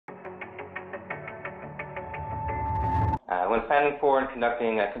When planning for and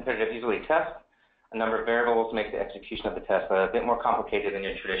conducting a comparative usability test, a number of variables make the execution of the test a bit more complicated than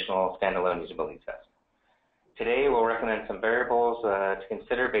your traditional standalone usability test. Today, we'll recommend some variables to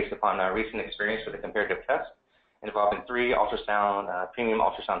consider based upon our recent experience with a comparative test involving 3 premium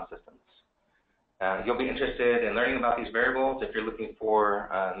ultrasound systems. You'll be interested in learning about these variables if you're looking for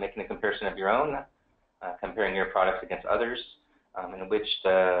making a comparison of your own, comparing your products against others, in which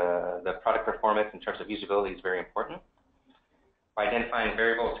the product performance in terms of usability is very important. By identifying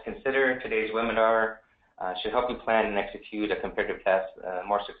variables to consider, today's webinar should help you plan and execute a comparative test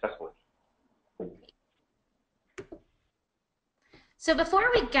more successfully. So before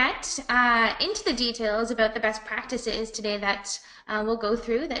we get into the details about the best practices today that we'll go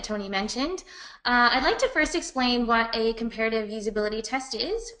through that Tony mentioned, I'd like to first explain what a comparative usability test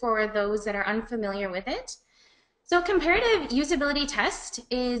is for those that are unfamiliar with it. So a comparative usability test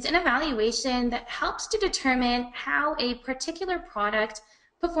is an evaluation that helps to determine how a particular product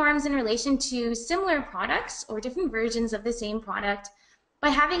performs in relation to similar products or different versions of the same product by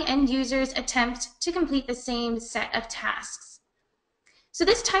having end users attempt to complete the same set of tasks. So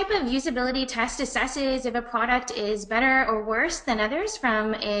this type of usability test assesses if a product is better or worse than others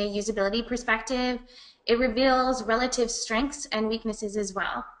from a usability perspective. It reveals relative strengths and weaknesses as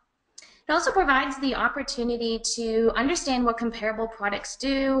well. It also provides the opportunity to understand what comparable products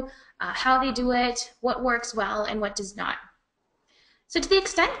do, how they do it, what works well, and what does not. So to the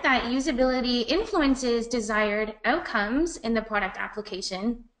extent that usability influences desired outcomes in the product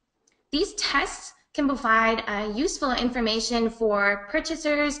application, these tests can provide useful information for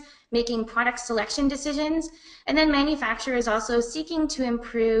purchasers making product selection decisions, and then manufacturers also seeking to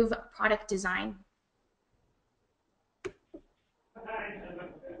improve product design.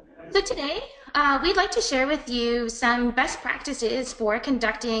 So today, we'd like to share with you some best practices for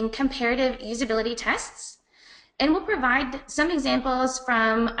conducting comparative usability tests, and we'll provide some examples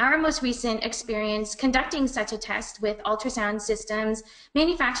from our most recent experience conducting such a test with ultrasound systems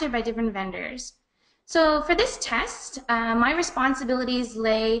manufactured by different vendors. So for this test, my responsibilities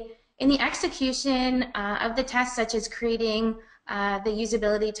lay in the execution of the test, such as creating the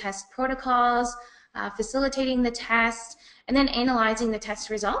usability test protocols, facilitating the test, and then analyzing the test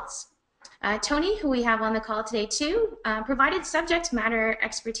results. Tony, who we have on the call today too, provided subject matter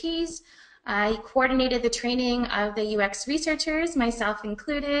expertise. He coordinated the training of the UX researchers, myself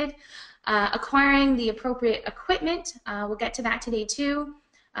included, acquiring the appropriate equipment. We'll get to that today too.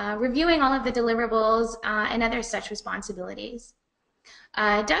 Reviewing all of the deliverables and other such responsibilities.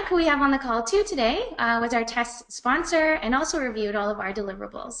 Doug, who we have on the call too today, was our test sponsor and also reviewed all of our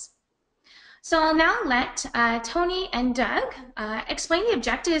deliverables. So I'll now let Tony and Doug explain the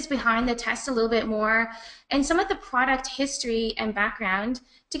objectives behind the test a little bit more and some of the product history and background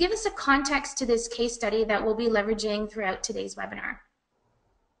to give us a context to this case study that we'll be leveraging throughout today's webinar.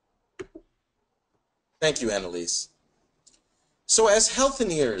 Thank you, Anneliis. So as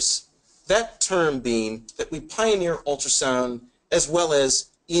Healthineers, that term being that we pioneer ultrasound as well as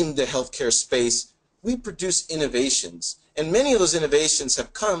in the healthcare space, we produce innovations. And many of those innovations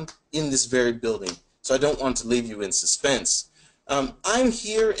have come in this very building. So I don't want to leave you in suspense. I'm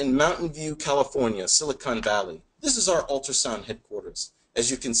here in Mountain View, California, Silicon Valley. This is our ultrasound headquarters. As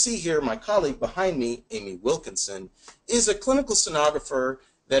you can see here, my colleague behind me, Amy Wilkinson, is a clinical sonographer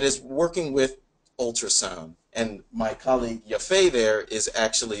that is working with ultrasound. And my colleague Yafei there is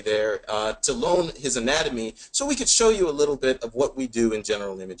actually there to loan his anatomy so we could show you a little bit of what we do in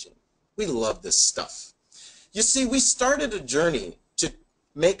general imaging. We love this stuff. You see, we started a journey to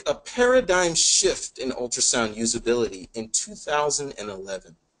make a paradigm shift in ultrasound usability in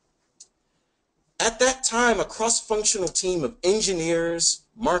 2011. At that time, a cross-functional team of engineers,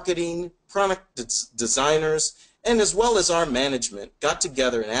 marketing, product designers, and as well as our management got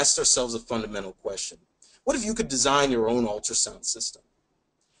together and asked ourselves a fundamental question. What if you could design your own ultrasound system?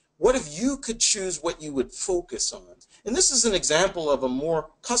 What if you could choose what you would focus on? And this is an example of a more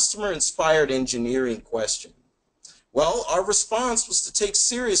customer-inspired engineering question. Well, our response was to take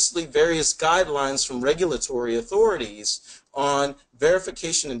seriously various guidelines from regulatory authorities on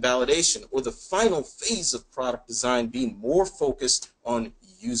verification and validation, or the final phase of product design being more focused on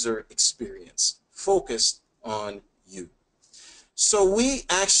user experience, focused on you. So we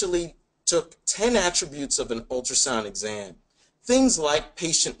actually took 10 attributes of an ultrasound exam, things like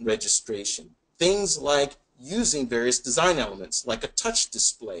patient registration, things like using various design elements like a touch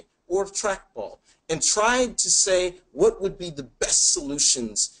display or a trackball, and tried to say what would be the best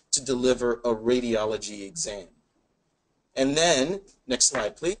solutions to deliver a radiology exam. And then, next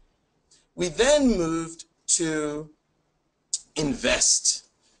slide please, we then moved to invest.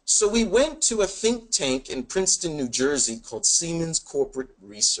 So we went to a think tank in Princeton, New Jersey called Siemens Corporate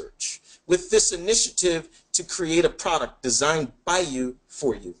Research with this initiative to create a product designed by you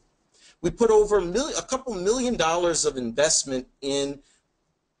for you. We put over a couple $1 million of investment in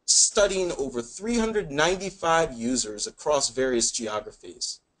studying over 395 users across various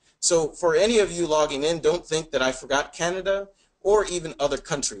geographies. So for any of you logging in, don't think that I forgot Canada or even other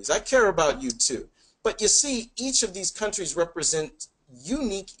countries. I care about you too. But you see, each of these countries represent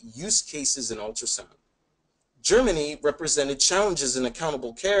unique use cases in ultrasound. Germany represented challenges in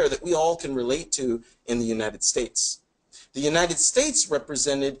accountable care that we all can relate to in the United States. The United States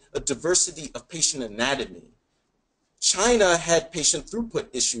represented a diversity of patient anatomy. China had patient throughput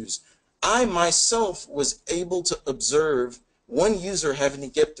issues. I myself was able to observe one user having to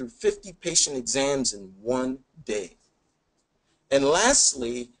get through 50 patient exams in one day. And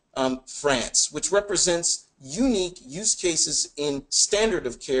lastly, France, which represents unique use cases in standard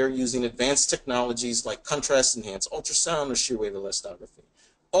of care using advanced technologies like contrast-enhanced ultrasound or shear-wave elastography.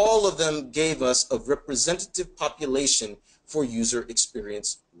 All of them gave us a representative population for user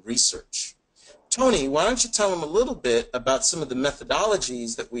experience research. Tony, why don't you tell them a little bit about some of the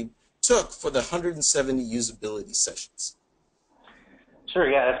methodologies that we took for the 170 usability sessions? Sure,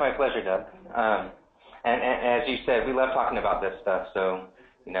 yeah, that's my pleasure, Doug. And as you said, we love talking about this stuff, so,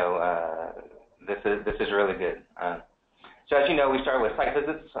 you know, this is really good. So as you know, we started with site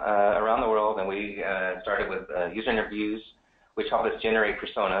visits around the world, and we started with user interviews, which helped us generate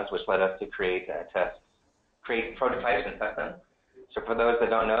personas, which led us to create tests, create prototypes and test them. So for those that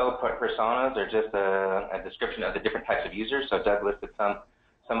don't know, personas are just a description of the different types of users. So Doug listed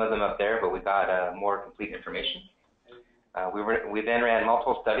some of them up there, but we got more complete information. We then ran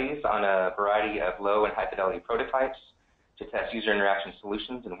multiple studies on a variety of low and high fidelity prototypes to test user interaction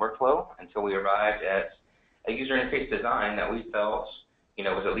solutions and workflow until we arrived at a user interface design that we felt, you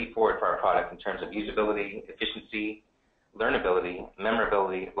know, was a leap forward for our product in terms of usability, efficiency, learnability,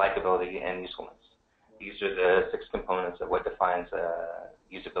 memorability, likability, and usefulness. These are the 6 components of what defines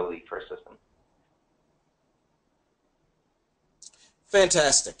usability for a system.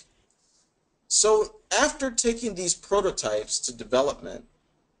 Fantastic. So after taking these prototypes to development,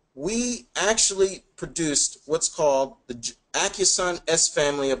 we actually produced what's called the Accuson S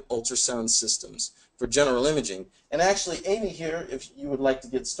family of ultrasound systems for general imaging. And actually, Amy here, if you would like to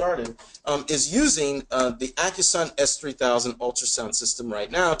get started, is using the Accuson S3000 ultrasound system right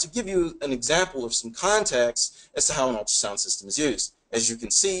now to give you an example of some context as to how an ultrasound system is used. As you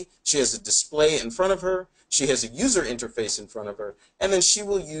can see, she has a display in front of her, she has a user interface in front of her, and then she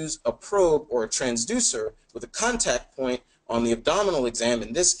will use a probe or a transducer with a contact point on the abdominal exam,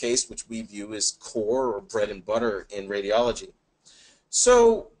 in this case, which we view as core or bread and butter in radiology.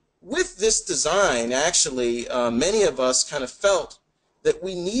 So with this design, actually, many of us kind of felt that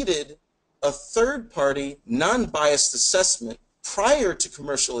we needed a third-party, non-biased assessment prior to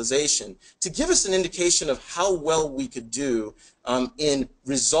commercialization to give us an indication of how well we could do in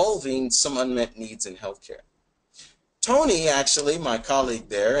resolving some unmet needs in healthcare. Tony, actually, my colleague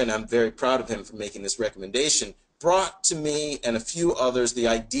there, and I'm very proud of him for making this recommendation, brought to me and a few others the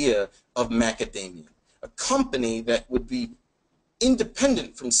idea of Macadamia, a company that would be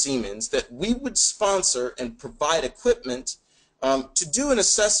independent from Siemens, that we would sponsor and provide equipment to do an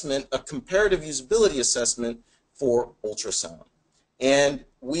assessment, a comparative usability assessment for ultrasound. And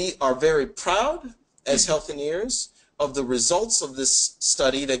we are very proud as Healthineers of the results of this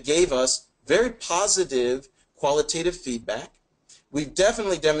study that gave us very positive qualitative feedback. We've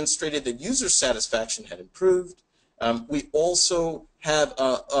definitely demonstrated that user satisfaction had improved. We also have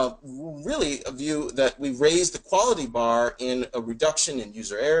really a view that we raised the quality bar in a reduction in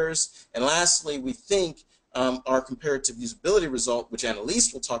user errors. And lastly, we think our comparative usability result, which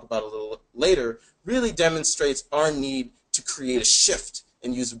Anneliis will talk about a little later, really demonstrates our need to create a shift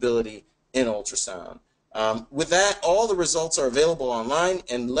in usability in ultrasound. With that, all the results are available online,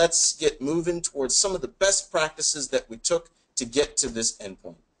 and let's get moving towards some of the best practices that we took to get to this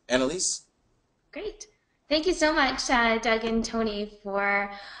endpoint. Anneliis? Great. Thank you so much, Doug and Tony, for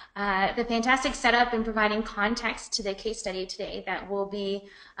the fantastic setup and providing context to the case study today that we'll be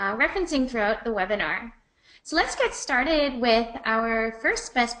referencing throughout the webinar. So let's get started with our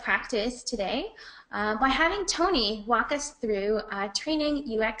first best practice today by having Tony walk us through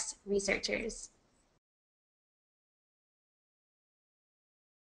training UX researchers.